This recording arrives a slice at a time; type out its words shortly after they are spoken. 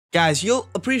Guys, you'll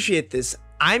appreciate this.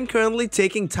 I'm currently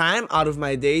taking time out of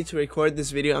my day to record this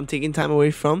video. I'm taking time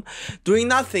away from doing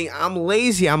nothing. I'm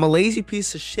lazy. I'm a lazy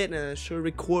piece of shit, and I should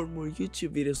record more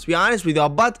YouTube videos, to be honest with y'all.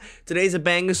 But today's a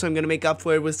banger, so I'm gonna make up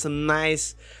for it with some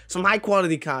high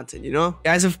quality content, you know?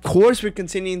 Guys, of course, we're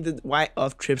continuing the Why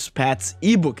of Trips Pat's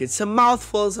ebook. It's a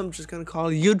mouthful, so I'm just gonna call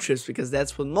it U-Trips because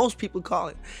that's what most people call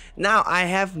it. Now, I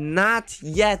have not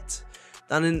yet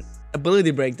done an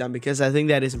ability breakdown because I think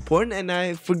that is important, and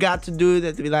I forgot to do it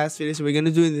at the last video, so we're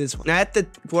gonna do it in this one. Now, at the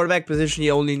quarterback position,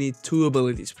 you only need 2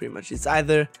 abilities pretty much. It's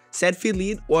either set field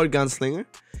lead or gunslinger,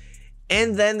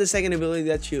 and then the second ability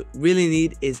that you really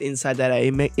need is inside that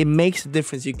eye. It makes a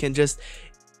difference.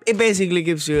 It basically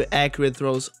gives you accurate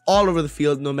throws all over the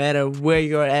field, no matter where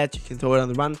you're at. You can throw it on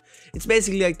the run. It's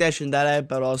basically like dash and that,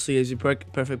 but also gives you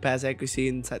perfect pass accuracy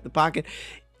inside the pocket.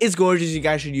 It's gorgeous. You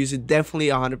guys should use it, definitely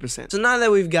 100%. So now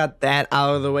that we've got that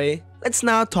out of the way, let's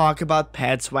now talk about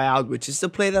Pat's Y out, which is the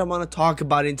play that I want to talk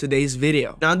about in today's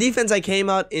video. Now, on defense, I came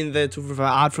out in the 2-4-5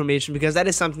 out formation because that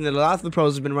is something that a lot of the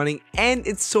pros have been running, and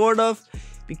it's sort of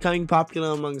becoming popular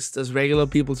amongst us regular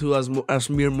people too, as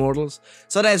mere mortals.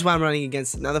 So that's why I'm running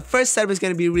against it. Now, the first setup is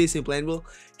going to be really simple, and we'll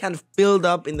kind of build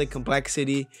up in the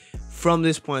complexity from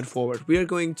this point forward. We are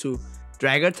going to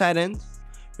drag our tight end.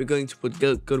 We're going to put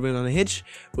Goodwin on a hitch.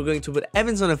 We're going to put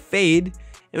Evans on a fade,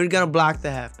 and we're going to block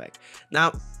the halfback.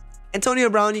 Now,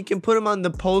 Antonio Brown, you can put him on the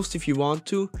post if you want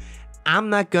to. I'm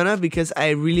not gonna, because I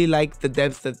really like the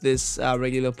depth that this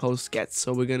regular post gets.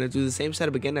 So we're gonna do the same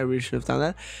setup again. I really should have done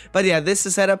that. But yeah, this is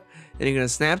the setup, and you're gonna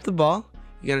snap the ball.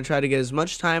 You're gonna try to get as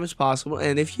much time as possible,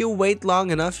 and if you wait long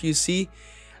enough, you see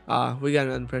we got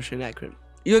an under pressure inaccurate.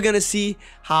 You're gonna see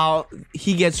how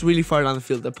he gets really far down the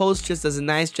field. The post just does a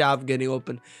nice job getting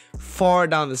open far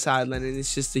down the sideline, and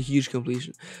it's just a huge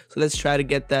completion. So let's try to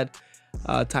get that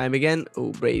time again.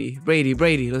 Oh, Brady,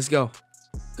 let's go.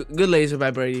 Good laser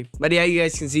by Brady. But yeah, you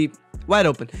guys can see wide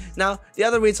open. Now, the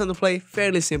other reads on the play,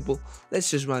 fairly simple. Let's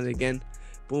just run it again.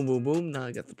 Boom, boom, boom. Now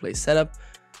I got the play set up.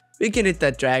 We can hit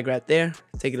that drag right there.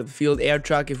 Take it up the field. Air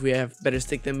truck if we have better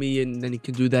stick than me, and then you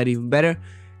can do that even better.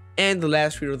 And the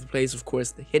last read of the play is, of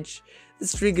course, the hitch. The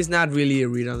streak is not really a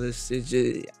read on this. It's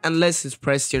just, unless it's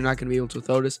pressed, you're not going to be able to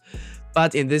throw this.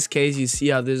 But in this case, you see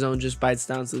how the zone just bites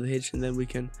down to the hitch, and then we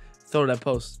can throw that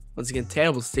post. Once again,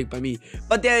 terrible stick by me.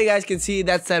 But there you guys can see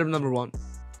that's setup number 1.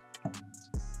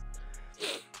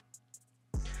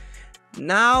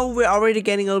 Now we're already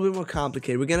getting a little bit more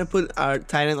complicated. We're going to put our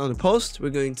tight end on the post. We're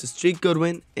going to streak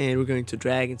Goodwin, and we're going to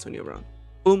drag Antonio Brown.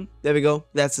 Boom, there we go.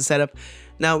 That's the setup.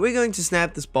 Now we're going to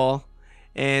snap this ball,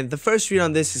 and the first read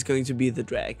on this is going to be the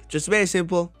drag. Just very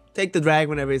simple. Take the drag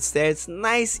whenever it's there. It's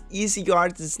nice, easy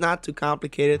yards. It's not too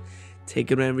complicated. Take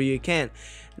it whenever you can.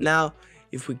 Now,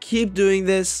 if we keep doing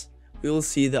this, we will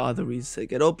see the other reads that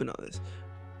get open on this.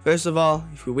 First of all,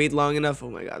 if we wait long enough,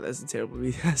 oh my god, that's a terrible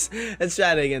read. Let's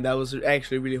try it again. That was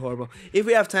actually really horrible. If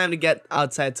we have time to get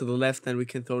outside to the left, then we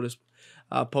can throw this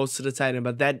post to the tight end,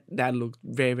 but that looked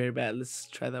very, very bad. Let's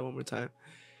try that one more time.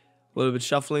 A little bit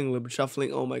shuffling,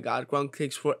 oh my god, Gronk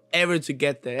takes forever to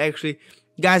get there. Actually,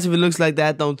 guys, if it looks like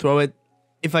that, don't throw it.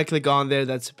 If I click on there,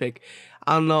 that's a pick.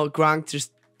 I don't know, Gronk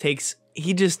just takes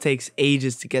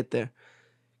ages to get there.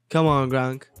 Come on,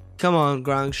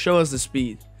 Gronk, show us the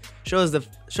speed. Show us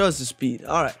the speed.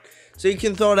 All right, so you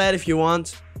can throw that if you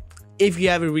want. If you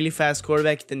have a really fast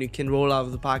quarterback, then you can roll out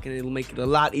of the pocket, and it'll make it a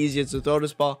lot easier to throw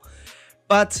this ball.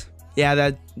 But yeah,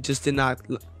 that just did not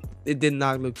look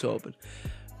too open.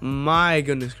 My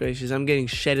goodness gracious, I'm getting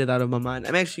shedded out of my mind.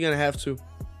 I'm actually gonna have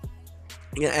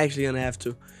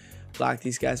to block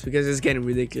these guys because it's getting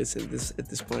ridiculous at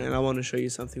this point, and I want to show you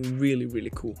something really,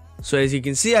 really cool. So as you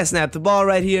can see, I snapped the ball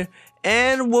right here,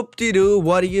 and whoop-de-doo,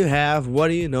 what do you have? What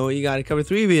do you know? You got a cover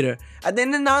 3 beater. I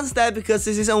didn't announce that because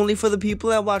this is only for the people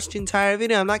that watched the entire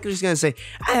video. I'm not just gonna say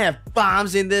I have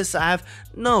bombs in this.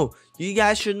 No. You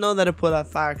guys should know that I put out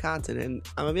fire content, and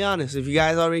I'm gonna be honest, if you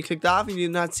guys already clicked off and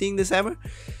you're not seeing this ever,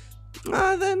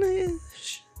 then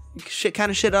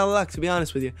kind of shit out of luck, to be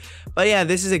honest with you. But yeah,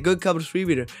 this is a good cover 3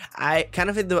 beater. I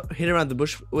kind of hit around the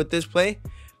bush with this play,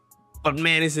 but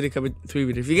man, is it a cover 3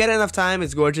 beater. If you get enough time,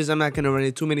 it's gorgeous. I'm not gonna run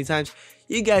it too many times.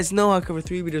 You guys know how cover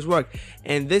 3 beaters work,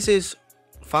 and this is,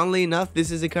 funnily enough, this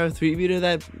is a cover 3 beater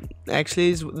that actually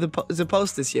is the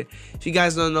post this year. If you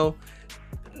guys don't know,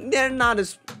 they're not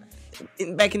as...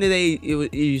 Back in the day,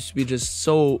 it used to be just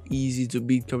so easy to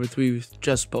beat cover 3 with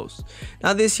just posts.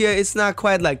 Now this year, it's not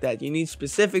quite like that. You need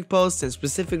specific posts and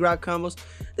specific route combos.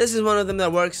 This is one of them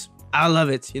that works. I love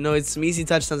it. You know, it's some easy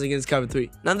touchdowns against cover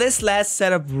 3. Now, this last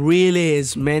setup really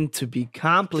is meant to be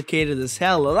complicated as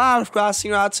hell. A lot of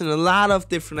crossing routes and a lot of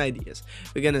different ideas.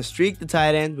 We're going to streak the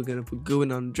tight end. We're going to put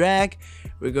Goodwin on drag.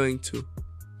 We're going to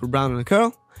put Brown on a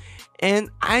curl. And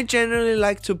I generally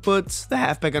like to put the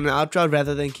halfback on an out route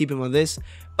rather than keep him on this.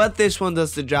 But this one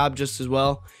does the job just as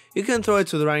well. You can throw it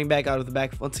to the running back out of the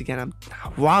back. Once again, I'm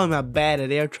not bad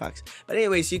at air trucks. But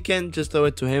anyways, you can just throw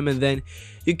it to him and then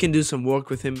you can do some work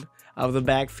with him out of the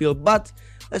backfield. But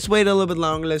let's wait a little bit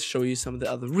longer. Let's show you some of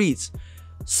the other reads.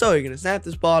 So you're going to snap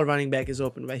this ball. Running back is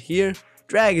open right here.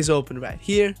 Drag is open right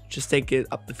here. Just take it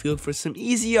up the field for some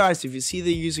easy yards. If you see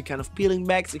the user kind of peeling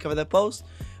back to cover that post,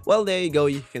 well, there you go.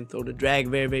 You can throw the drag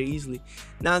very, very easily.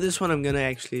 Now this one, I'm going to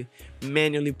actually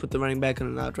manually put the running back on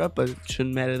an out route, but it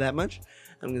shouldn't matter that much.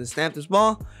 I'm going to snap this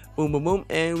ball. Boom, boom, boom.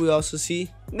 And we also see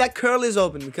that curl is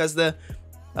open because the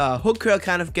hook curl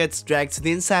kind of gets dragged to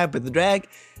the inside, but the drag,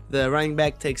 the running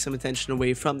back takes some attention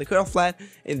away from the curl flat,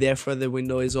 and therefore the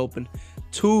window is open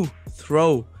to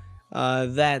throw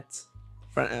that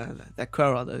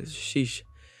curl out. Sheesh.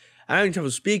 I'm having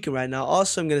trouble speaking right now.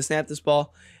 Also, I'm going to snap this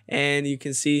ball, and you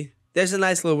can see there's a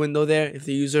nice little window there. If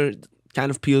the user kind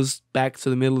of peels back to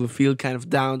the middle of the field, kind of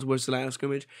down towards the line of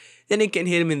scrimmage, then you can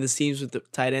hit him in the seams with the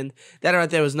tight end. That right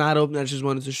there was not open. I just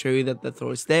wanted to show you that the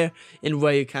throw is there and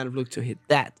where you kind of look to hit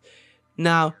that.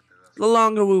 Now, the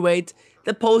longer we wait,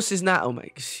 the post is not, oh my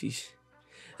gosh,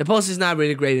 the post is not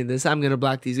really great in this. I'm going to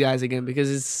block these guys again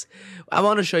because I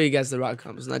want to show you guys the route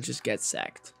combos, not just get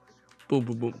sacked. Boom,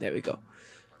 boom, boom. There we go.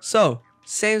 So,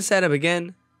 same setup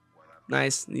again.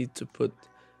 Nice. Need to put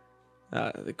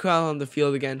the curl on the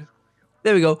field again.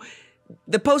 There we go.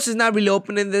 The post is not really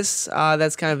open in this.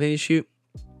 That's kind of an issue.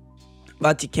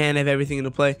 But you can have everything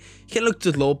into play. You can look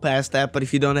to low past that, but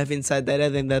if you don't have inside data,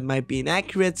 then that might be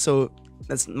inaccurate. So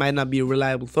that might not be a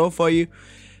reliable throw for you.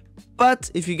 But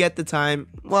if you get the time,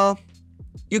 well,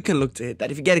 you can look to hit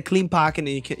that. If you get a clean pocket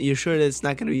and you're sure that it's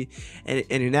not going to be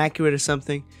an inaccurate or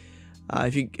something,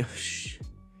 if you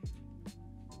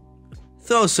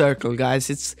throw a circle,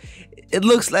 guys, it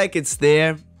looks like it's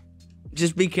there.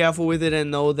 Just be careful with it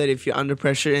and know that if you're under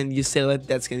pressure and you sail it,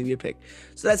 that's going to be a pick.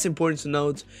 So that's important to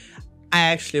note. I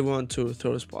actually want to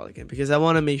throw this ball again because I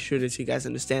want to make sure that you guys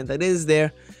understand that it is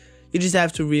there. You just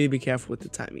have to really be careful with the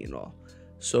timing and all.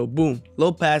 So boom,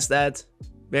 low pass that.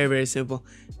 Very, very simple.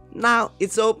 Now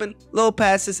it's open. Low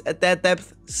passes at that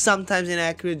depth, sometimes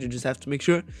inaccurate. You just have to make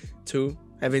sure to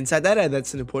have inside data.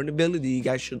 That's an important ability you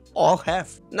guys should all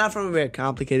have. Not from a very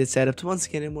complicated setup to once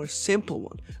again a more simple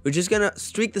one. We're just gonna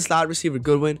streak the slot receiver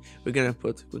Goodwin. We're gonna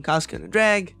put Winkowski on a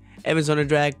drag, Evans on a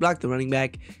drag, block the running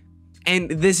back. And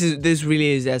this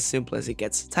really is as simple as it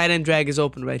gets. Tight end drag is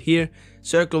open right here.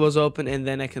 Circle was open, and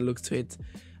then I can look to hit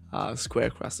square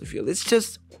across the field. It's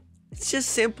just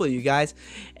simple, you guys.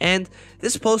 And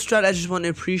this post route, I just want to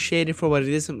appreciate it for what it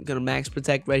is. I'm gonna max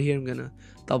protect right here. I'm gonna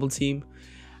double team.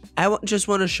 Just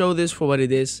want to show this for what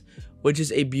it is, which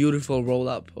is a beautiful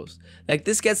rollout post. Like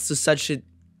this gets to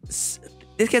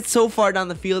it gets so far down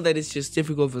the field that it's just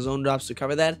difficult for zone drops to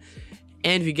cover that.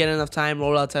 And if you get enough time,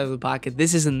 roll outside of the pocket,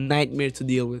 this is a nightmare to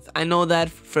deal with. I know that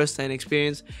first-hand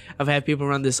experience. I've had people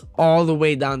run this all the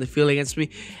way down the field against me.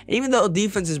 And even though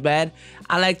defense is bad,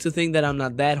 I like to think that I'm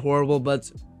not that horrible.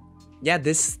 But yeah,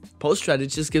 this post route, it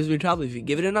just gives me trouble. If you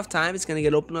give it enough time, it's going to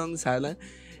get open on the sideline.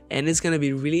 And it's going to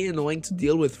be really annoying to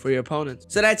deal with for your opponent.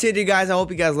 So that's it, you guys. I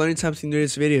hope you guys learned something through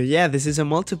this video. Yeah, this is a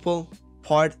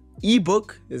multiple-part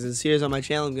ebook. This is a series on my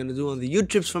channel I'm going to do on the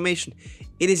U-trips formation.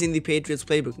 It is in the Patriots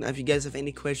playbook. Now, if you guys have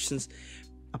any questions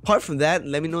apart from that,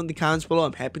 let me know in the comments below.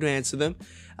 I'm happy to answer them.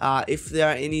 If there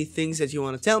are any things that you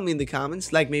want to tell me in the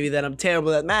comments, like maybe that I'm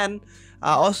terrible at Madden,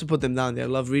 also put them down there. I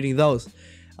love reading those.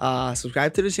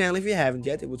 Subscribe to the channel if you haven't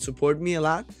yet. It would support me a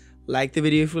lot. Like the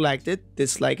video if you liked it.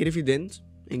 Dislike it if you didn't.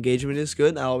 Engagement is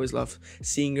good. I always love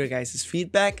seeing your guys'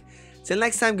 feedback. Till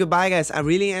next time, goodbye, guys. I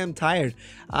really am tired.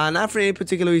 Not for any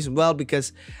particular reason. Well,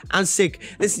 because I'm sick.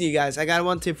 Listen, you guys, I got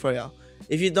one tip for y'all.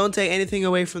 If you don't take anything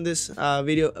away from this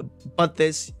video but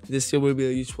this still will be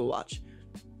a useful watch.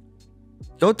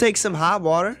 Go take some hot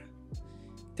water,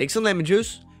 take some lemon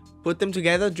juice, put them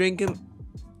together, drink them.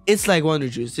 It's like wonder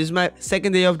juice. This is my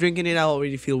second day of drinking it. I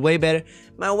already feel way better.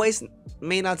 My waist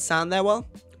may not sound that well,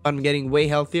 but I'm getting way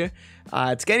healthier.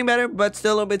 It's getting better, but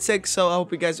still a little bit sick. So I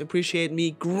hope you guys appreciate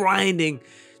me grinding,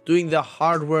 doing the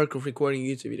hard work of recording a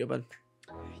YouTube video. But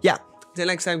yeah, till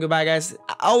next time, goodbye, guys.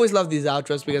 I always love these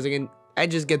outros because again, I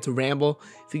just get to ramble.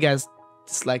 If you guys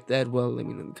dislike that, well, let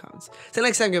me know in the comments. Till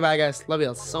next time, goodbye, guys. Love you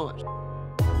all so much.